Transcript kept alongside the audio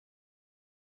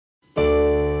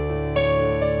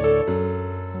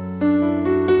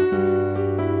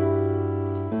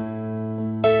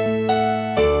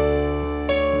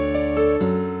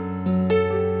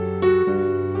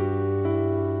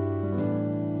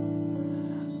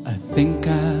think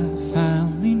I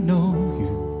finally know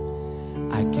you.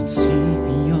 I can see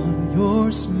beyond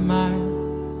your smile.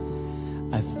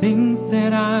 I think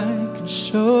that I can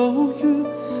show you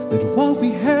that what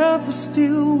we have is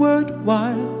still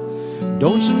worthwhile.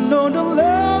 Don't you know that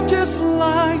love just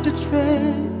like the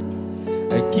thread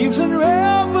that keeps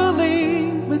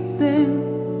unraveling within?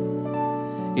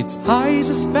 It ties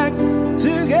us back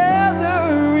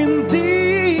together in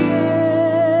the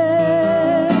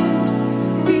end.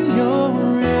 In your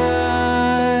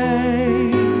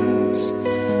eyes,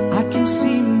 I can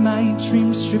see my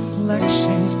dreams'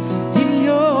 reflections. In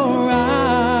your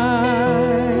eyes,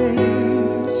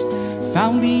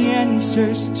 found the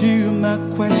answers to my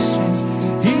questions.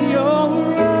 In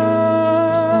your eyes,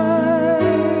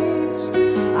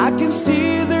 I can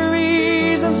see the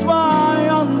reasons why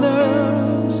our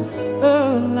love's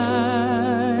alive.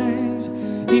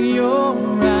 In your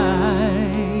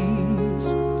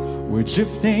eyes, we're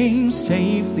drifting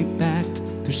safely back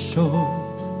to shore,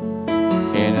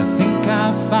 and I think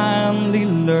I finally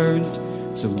learned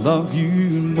to love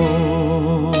you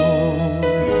more.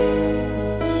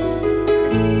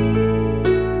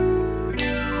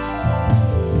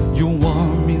 You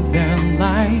warn me that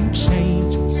life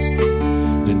changes,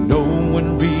 that no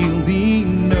one really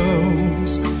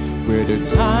knows, where the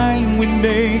time would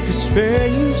make us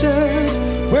strangers,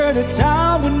 where the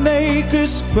time would make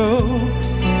us grow.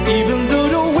 Even though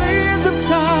the ways of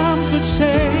times will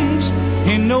change,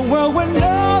 in a world where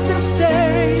nothing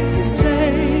stays the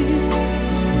same,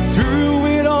 through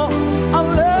it all, our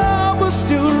love will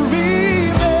still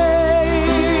remain.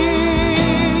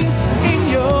 In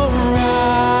your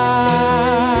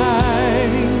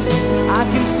eyes, I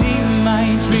can see my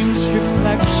dreams'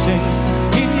 reflections.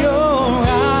 In your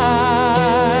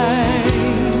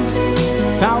eyes,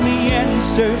 found the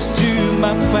answers to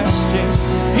my questions.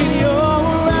 In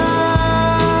your eyes,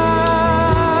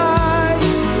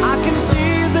 I can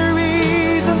see the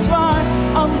reasons why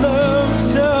our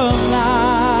love's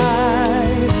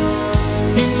alive.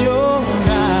 In your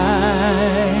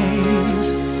eyes,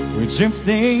 we're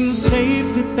drifting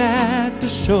safely back to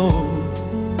shore,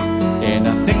 and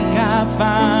I think I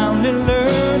finally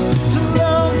learned to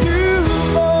love you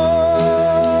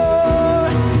more.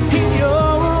 In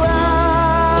your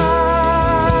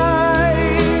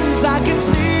eyes, I can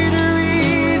see the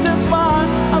reasons why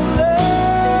our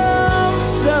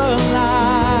love's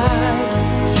alive.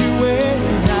 You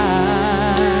and I,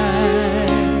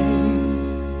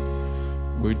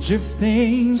 we're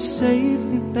drifting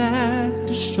safely back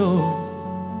to shore,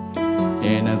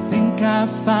 and I think I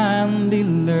finally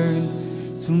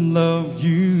learned to love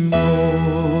you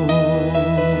more.